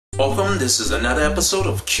Welcome, this is another episode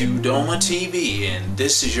of Q-Doma TV, and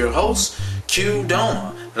this is your host,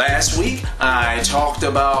 Q-Doma. Last week, I talked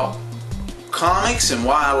about comics and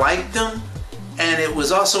why I liked them, and it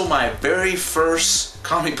was also my very first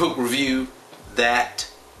comic book review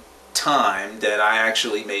that time that I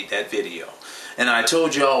actually made that video. And I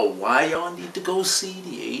told y'all why y'all need to go see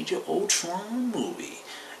the Age of Ultron movie.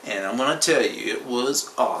 And I'm going to tell you, it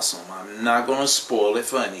was awesome. I'm not going to spoil it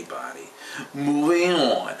for anybody. Moving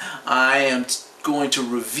on, I am going to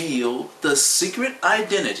reveal the secret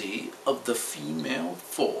identity of the female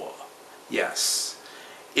Thor. Yes,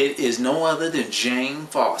 it is no other than Jane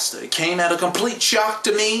Foster. It came at a complete shock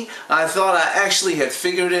to me. I thought I actually had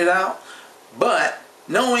figured it out. But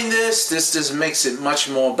knowing this just makes it much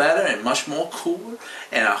more better and much more cooler.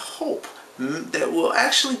 And I hope that we'll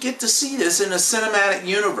actually get to see this in a cinematic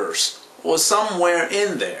universe or somewhere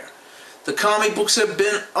in there. The comic books have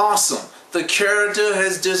been awesome. The character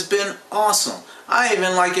has just been awesome. I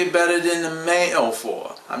even like it better than the male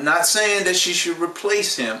Thor. I'm not saying that she should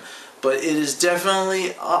replace him, but it is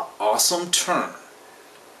definitely an awesome turn.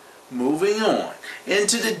 Moving on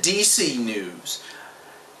into the DC news.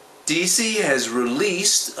 DC has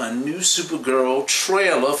released a new Supergirl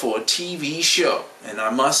trailer for a TV show, and I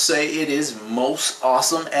must say it is most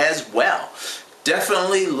awesome as well.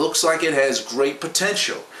 Definitely looks like it has great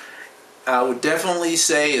potential. I would definitely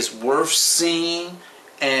say it's worth seeing,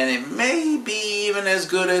 and it may be even as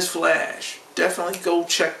good as Flash. Definitely go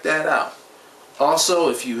check that out.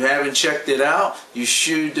 Also, if you haven't checked it out, you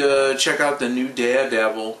should check out the new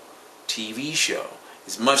Daredevil TV show.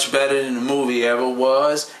 It's much better than the movie ever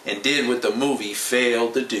was and did what the movie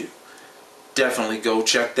failed to do. Definitely go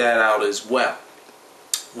check that out as well.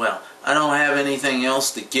 Well, I don't have anything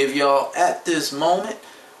else to give y'all at this moment,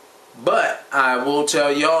 but I will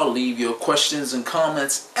tell y'all, leave your questions and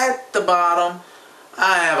comments at the bottom.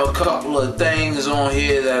 I have a couple of things on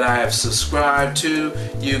here that I have subscribed to.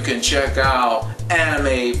 You can check out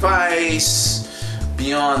Anime Vice,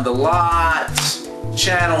 Beyond the Lot,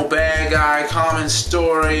 Channel Bad Guy, Common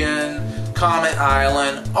Storian, Comet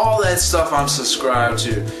Island, all that stuff I'm subscribed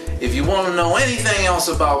to. If you want to know anything else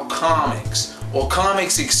about comics or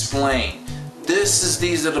Comics Explained,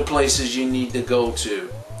 these are the places you need to go to.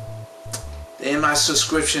 In my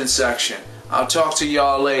subscription section. I'll talk to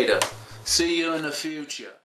y'all later. See you in the future.